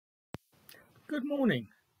Good morning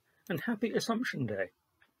and happy Assumption Day.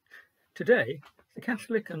 Today, the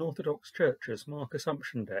Catholic and Orthodox churches mark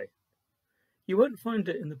Assumption Day. You won't find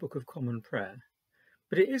it in the Book of Common Prayer,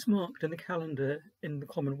 but it is marked in the calendar in the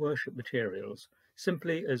common worship materials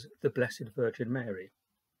simply as the Blessed Virgin Mary.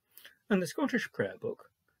 And the Scottish Prayer Book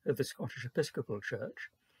of the Scottish Episcopal Church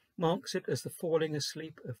marks it as the falling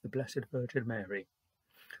asleep of the Blessed Virgin Mary.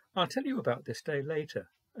 I'll tell you about this day later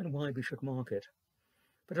and why we should mark it.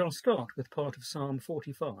 But I'll start with part of Psalm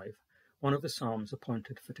 45, one of the psalms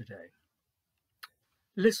appointed for today.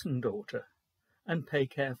 Listen, daughter, and pay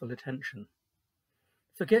careful attention.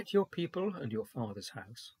 Forget your people and your father's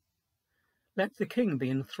house. Let the king be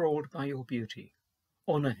enthralled by your beauty.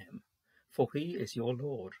 Honour him, for he is your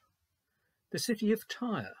Lord. The city of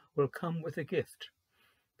Tyre will come with a gift.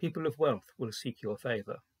 People of wealth will seek your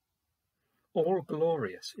favour. All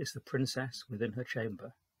glorious is the princess within her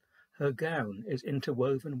chamber. Her gown is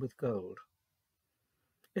interwoven with gold.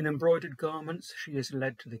 In embroidered garments she is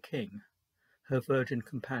led to the king. Her virgin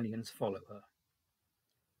companions follow her.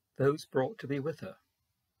 Those brought to be with her,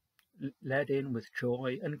 led in with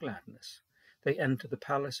joy and gladness, they enter the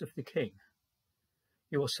palace of the king.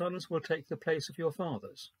 Your sons will take the place of your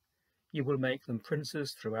fathers. You will make them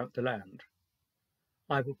princes throughout the land.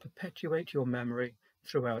 I will perpetuate your memory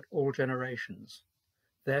throughout all generations.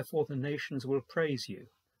 Therefore the nations will praise you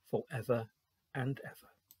for ever and ever.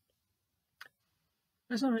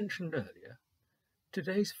 As I mentioned earlier,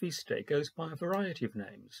 today's feast day goes by a variety of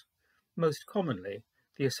names, most commonly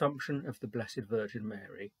the Assumption of the Blessed Virgin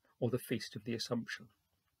Mary, or the Feast of the Assumption.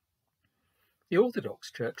 The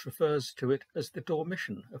Orthodox Church refers to it as the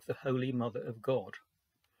Dormition of the Holy Mother of God.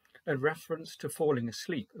 A reference to falling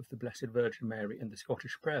asleep of the Blessed Virgin Mary in the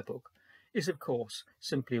Scottish Prayer Book is, of course,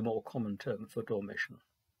 simply a more common term for Dormition.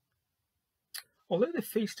 Although the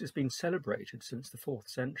feast has been celebrated since the 4th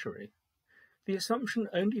century, the Assumption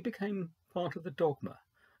only became part of the dogma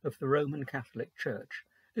of the Roman Catholic Church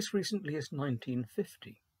as recently as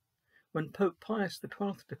 1950, when Pope Pius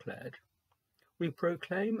XII declared, "We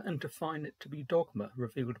proclaim and define it to be dogma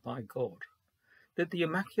revealed by God, that the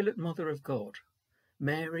Immaculate Mother of God,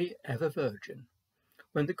 Mary ever Virgin,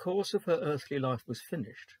 when the course of her earthly life was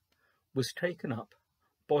finished, was taken up,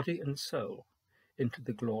 body and soul, into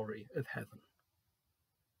the glory of heaven."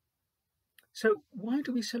 So why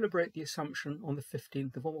do we celebrate the Assumption on the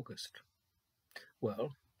 15th of August?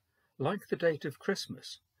 Well, like the date of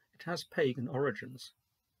Christmas, it has pagan origins.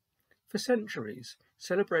 For centuries,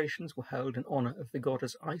 celebrations were held in honour of the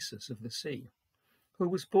goddess Isis of the sea, who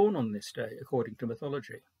was born on this day according to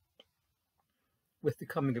mythology. With the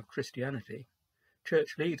coming of Christianity,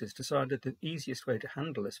 church leaders decided the easiest way to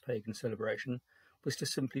handle this pagan celebration was to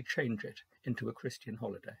simply change it into a Christian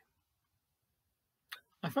holiday.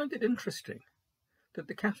 I find it interesting that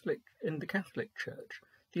in the Catholic Church,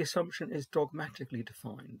 the Assumption is dogmatically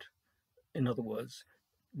defined, in other words,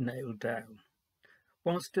 nailed down,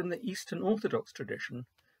 whilst in the Eastern Orthodox tradition,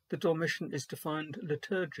 the Dormition is defined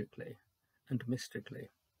liturgically and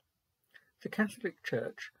mystically. The Catholic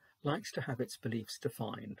Church likes to have its beliefs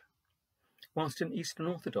defined, whilst in Eastern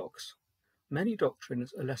Orthodox, many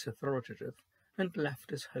doctrines are less authoritative and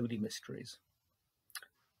left as holy mysteries.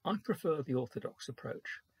 I prefer the Orthodox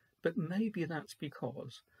approach, but maybe that's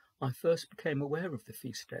because I first became aware of the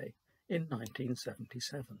feast day in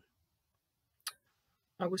 1977.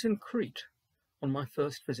 I was in Crete on my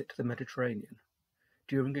first visit to the Mediterranean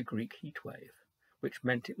during a Greek heatwave, which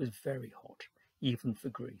meant it was very hot, even for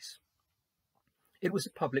Greece. It was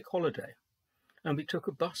a public holiday, and we took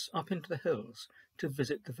a bus up into the hills to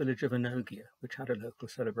visit the village of Enogia, which had a local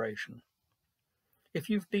celebration. If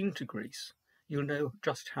you've been to Greece, you'll know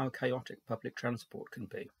just how chaotic public transport can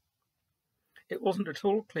be. It wasn't at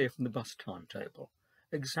all clear from the bus timetable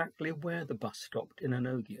exactly where the bus stopped in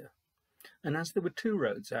Enogia, and as there were 2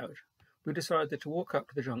 roads out, we decided to walk up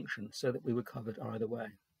to the junction so that we were covered either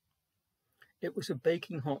way. It was a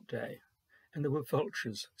baking hot day, and there were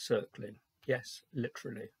vultures circling, yes,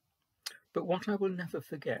 literally. But what I will never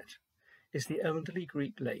forget is the elderly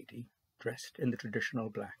Greek lady, dressed in the traditional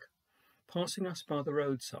black, passing us by the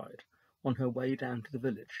roadside on her way down to the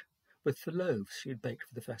village with the loaves she had baked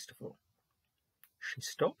for the festival. She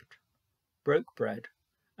stopped, broke bread,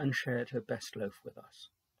 and shared her best loaf with us.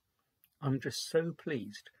 I'm just so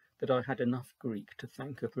pleased that I had enough Greek to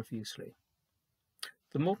thank her profusely.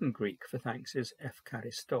 The modern Greek for thanks is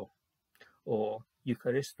Efcharisto, or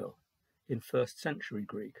Eucharisto, in 1st century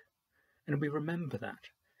Greek, and we remember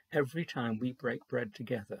that every time we break bread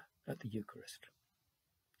together at the Eucharist.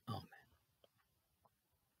 Amen.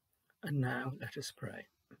 And now let us pray.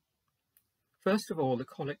 First of all, the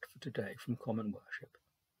collect for today from Common Worship.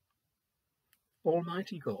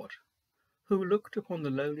 Almighty God, who looked upon the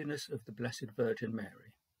lowliness of the Blessed Virgin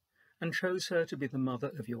Mary, and chose her to be the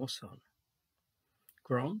mother of your Son,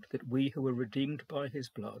 grant that we who are redeemed by his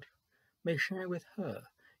blood may share with her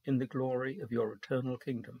in the glory of your eternal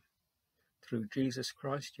kingdom, through Jesus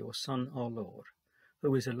Christ, your Son, our Lord,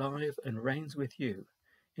 who is alive and reigns with you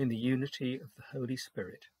in the unity of the Holy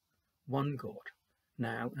Spirit, one God,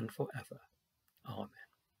 now and forever. Amen.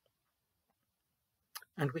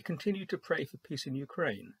 And we continue to pray for peace in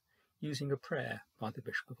Ukraine, using a prayer by the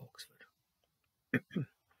Bishop of Oxford.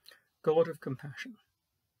 God of compassion,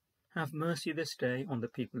 have mercy this day on the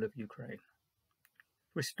people of Ukraine.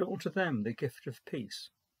 Restore to them the gift of peace.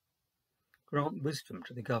 Grant wisdom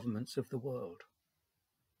to the governments of the world.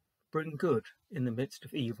 Bring good in the midst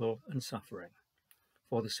of evil and suffering,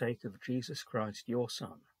 for the sake of Jesus Christ, your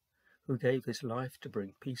Son, who gave his life to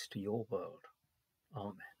bring peace to your world.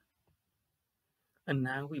 Amen. And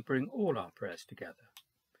now we bring all our prayers together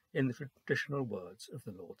in the traditional words of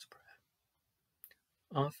the Lord's Prayer.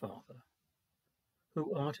 Our Father,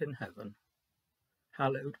 who art in heaven,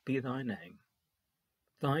 hallowed be thy name.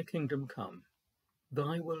 Thy kingdom come,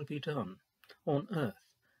 thy will be done, on earth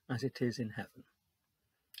as it is in heaven.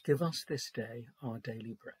 Give us this day our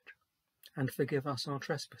daily bread, and forgive us our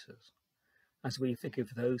trespasses, as we forgive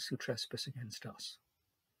those who trespass against us.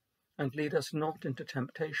 And lead us not into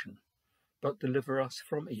temptation, but deliver us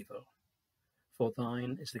from evil. For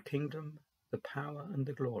thine is the kingdom, the power, and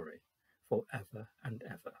the glory, for ever and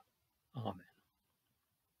ever. Amen.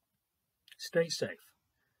 Stay safe,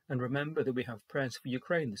 and remember that we have prayers for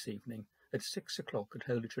Ukraine this evening at 6 o'clock at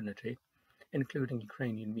Holy Trinity, including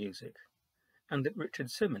Ukrainian music, and that Richard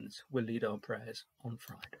Simmons will lead our prayers on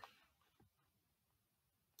Friday.